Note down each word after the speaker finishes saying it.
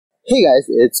Hey guys,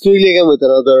 it's Quickly again with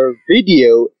another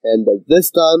video, and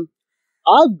this time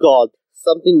I've got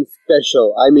something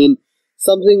special.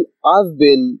 Something I've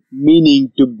been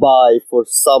meaning to buy for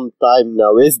some time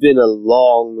now. It's been a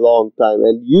long time,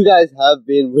 and you guys have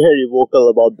been very vocal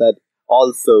about that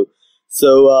also.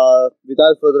 So,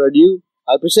 without further ado,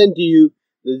 I present to you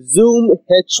the Zoom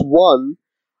H1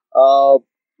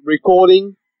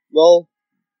 recording,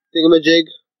 thingamajig,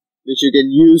 which you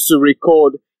can use to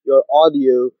record your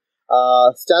audio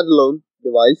standalone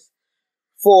device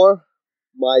for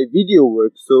my video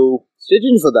work. So stay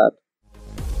tuned for that.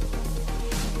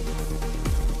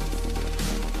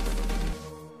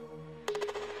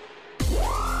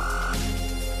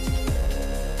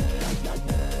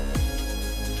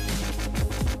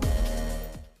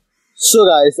 So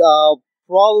guys,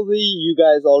 probably you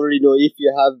guys already know if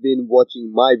you have been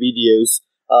watching my videos.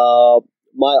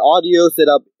 My audio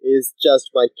setup is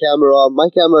just my camera. My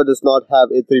camera does not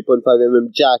have a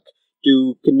 3.5mm jack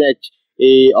to connect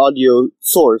a audio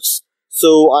source.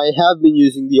 So I have been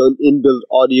using the inbuilt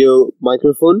audio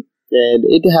microphone, and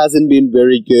it hasn't been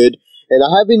very good. And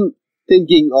I have been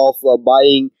thinking of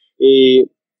buying a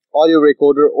audio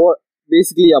recorder or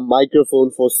basically a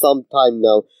microphone for some time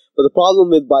now. But the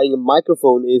problem with buying a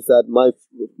microphone is that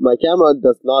my camera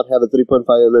does not have a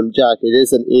 3.5mm jack. It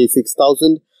is an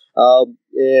A6000.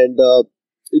 And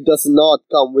it does not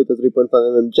come with a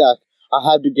 3.5mm jack.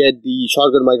 I have to get the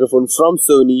shotgun microphone from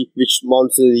Sony, which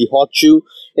mounts the hot shoe,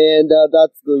 and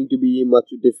that's going to be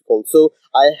much difficult. So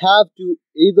I have to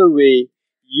either way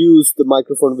use the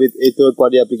microphone with a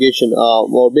third-party application,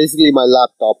 or basically my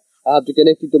laptop. I have to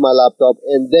connect it to my laptop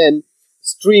and then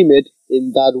stream it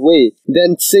in that way,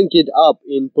 then sync it up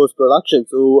in post-production.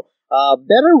 So a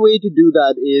better way to do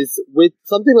that is with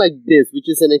something like this, which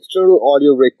is an external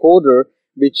audio recorder,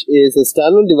 which is a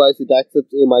standalone device. It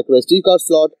accepts a micro SD card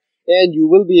slot, and you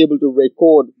will be able to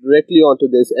record directly onto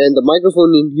this. And the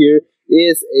microphone in here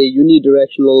is a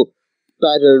unidirectional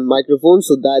pattern microphone,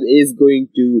 so that is going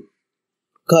to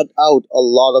cut out a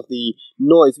lot of the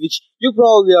noise, which you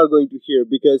probably are going to hear,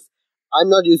 because I'm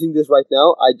not using this right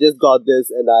now. I just got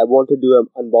this and I want to do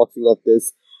an unboxing of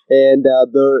this. And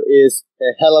there is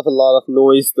a hell of a lot of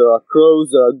noise. There are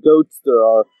crows, there are goats, there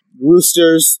are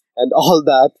roosters, and all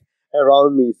that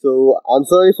around me. So I'm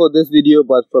sorry for this video,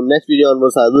 but from next video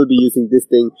onwards, I will be using this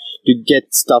thing to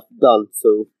get stuff done.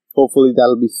 So hopefully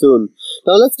that'll be soon.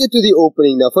 Now let's get to the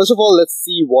opening. Now first of all, let's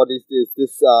see what is this.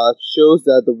 This shows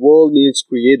that the world needs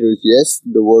creators. Yes,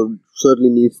 the world certainly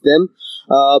needs them.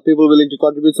 People willing to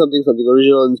contribute something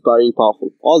original, inspiring,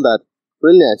 powerful. All that.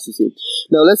 Really nice to see.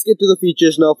 Now let's get to the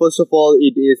features. Now first of all,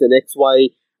 it is an XY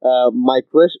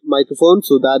microphone.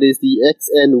 So that is the X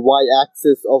and Y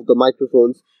axis of the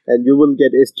microphones, and you will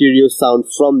get a stereo sound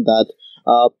from that.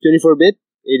 24-bit,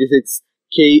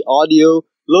 86K audio,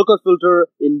 low-cut filter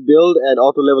inbuilt, and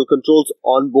auto level controls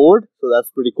on board. So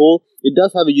that's pretty cool. It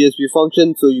does have a USB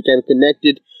function, so you can connect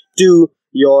it to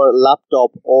your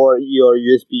laptop or your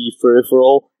USB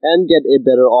peripheral and get a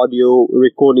better audio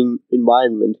recording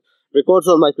environment. Records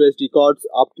on micro SD cards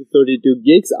up to 32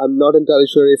 gigs. I'm not entirely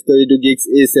sure if 32 gigs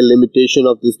is a limitation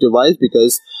of this device,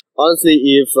 because honestly,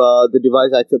 if the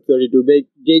device accepts 32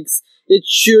 gigs, it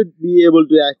should be able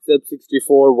to accept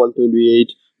 64,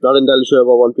 128. Not entirely sure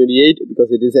about 128 because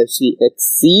it is XC.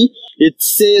 It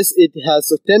says it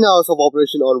has 10 hours of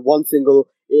operation on one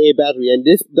single AA battery, and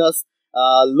this does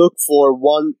look for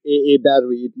one AA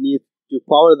battery. It needs to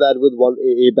power that with one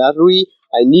AA battery.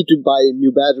 I need to buy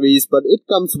new batteries, but it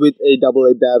comes with a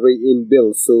AA battery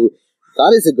inbuilt, so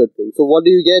that is a good thing. So what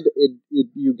do you get?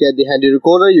 You get the handy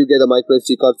recorder, you get a micro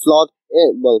SD card slot,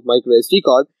 and micro SD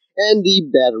card, and the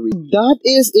battery. That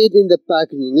is it in the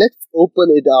packaging. Let's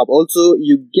open it up. Also,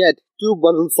 you get two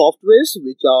bundled softwares,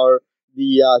 which are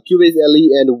the Cubase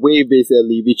LE and Wave-based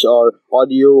LE, which are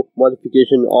audio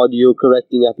modification, audio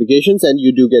correcting applications, and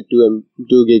you do get 2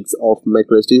 gigs of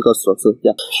micro SD card slot. So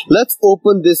yeah, let's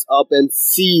open this up and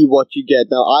see what you get.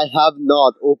 Now I have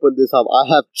not opened this up. I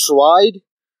have tried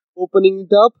opening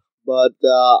it up, but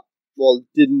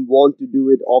didn't want to do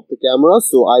it off the camera.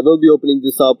 So I will be opening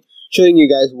this up, showing you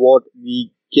guys what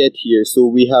we get here. So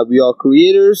we are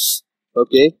creators.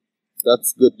 Okay,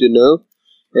 that's good to know.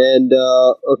 And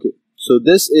okay. So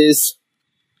this is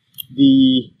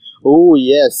the, oh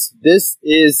yes, this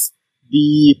is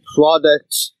the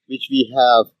product which we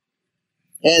have,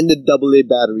 and the AA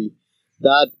battery.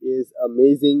 That is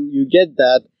amazing. You get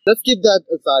that. Let's keep that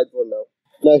aside for now.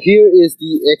 Now here is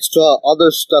the extra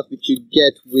other stuff which you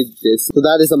get with this. So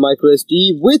that is a micro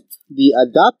SD with the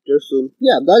adapter. So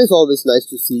yeah, that is always nice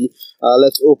to see.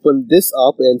 Let's open this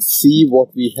up and see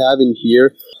what we have in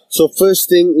here. So first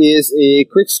thing is a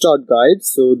quick start guide.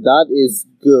 So that is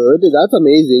good. That's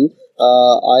amazing.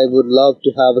 I would love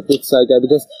to have a quick start guide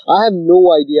because I have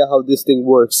no idea how this thing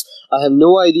works. I have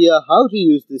no idea how to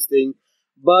use this thing,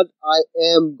 but I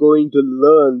am going to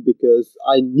learn because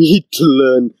I need to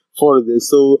learn for this.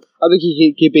 So I'll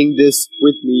be keeping this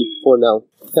with me for now.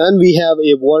 And we have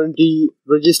a warranty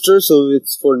register, so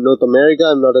it's for North America.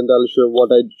 I'm not entirely sure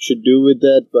what I should do with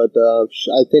that, but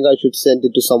I think I should send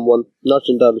it to someone. Not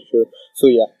entirely sure. So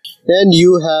yeah. And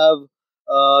you have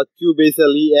Cubase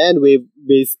LE and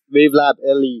Wavelab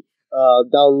LE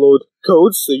download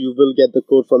codes, so you will get the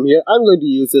code from here. I'm going to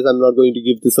use this. I'm not going to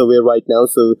give this away right now,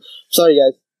 so sorry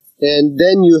guys. And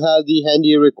then you have the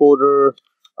handy recorder.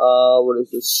 What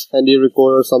is this? Handy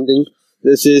recorder something.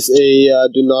 This is a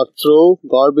do not throw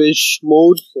garbage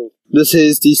mode. So this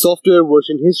is the software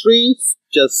version history,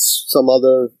 just some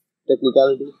other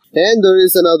technicality. And there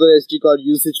is another SD card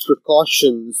usage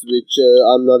precautions, which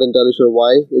I'm not entirely sure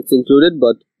why it's included,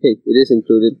 but hey, it is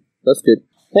included. That's good.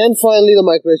 And finally, the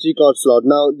micro SD card slot.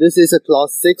 Now, this is a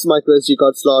class 6 micro SD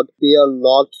card slot. They are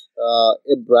not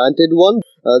a branded one.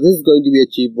 This is going to be a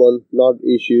cheap one, not an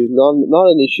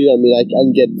issue. I mean, I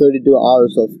can get 32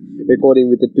 hours of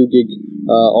recording with the 2 gig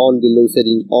on the low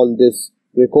setting on this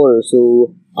recorder.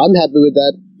 So I'm happy with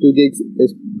that. 2 gigs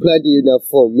is plenty enough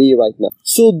for me right now.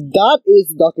 So that is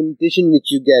the documentation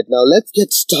which you get. Now let's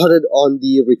get started on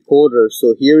the recorder.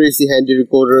 So here is the handy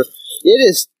recorder. It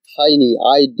is tiny.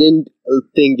 I didn't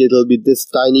think it'll be this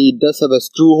tiny. It does have a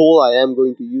screw hole. I am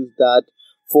going to use that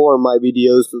for my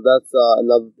videos. So that's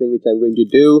another thing which I'm going to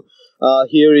do.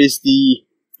 Here is the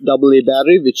AA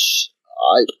battery, which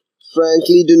I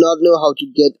frankly do not know how to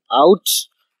get out.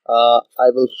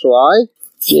 I will try.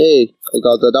 Yay, I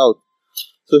got that out.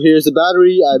 So here's the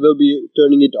battery. I will be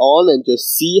turning it on and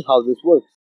just see how this works.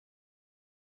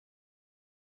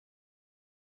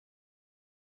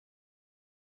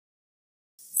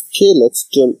 Okay, let's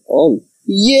turn on.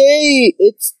 Yay!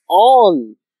 It's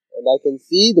on! And I can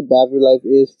see the battery life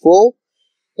is full.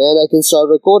 And I can start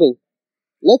recording.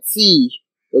 Let's see.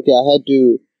 Okay, I had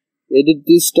to edit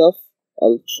this stuff.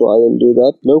 I'll try and do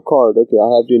that. No card. Okay, I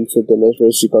have to insert the micro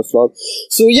SD card slot.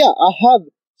 So yeah, I have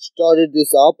started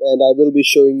this up and I will be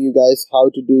showing you guys how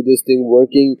to do this thing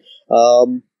working.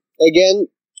 Again,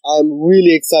 I'm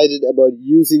really excited about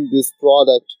using this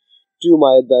product to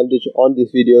my advantage on these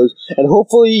videos, and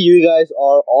hopefully you guys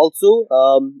are also.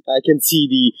 I can see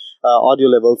the audio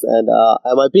levels, and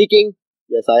am I peaking?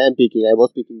 Yes, I am peaking. I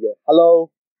was peaking there.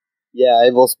 Hello? Yeah, I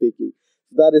was speaking.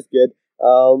 That is good.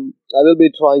 I will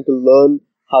be trying to learn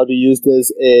how to use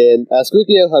this and as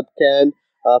quickly as I can.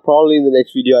 Probably in the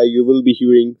next video you will be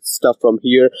hearing stuff from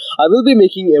here. I will be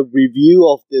making a review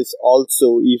of this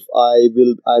also if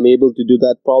I'm able to do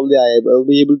that. Probably I will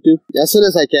be able to as soon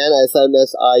as I can, as soon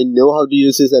as I know how to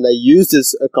use this, and I used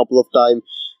this a couple of times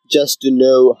just to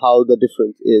know how the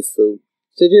difference is. So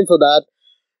stay tuned for that,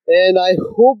 and I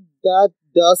hope that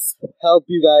does help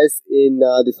you guys in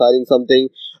deciding something.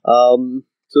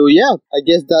 So yeah, I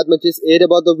guess that much is it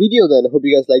about the video then. I hope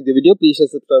you guys like the video. Please share,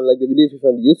 subscribe, like the video if you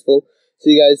found it useful.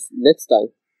 See you guys next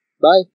time. Bye.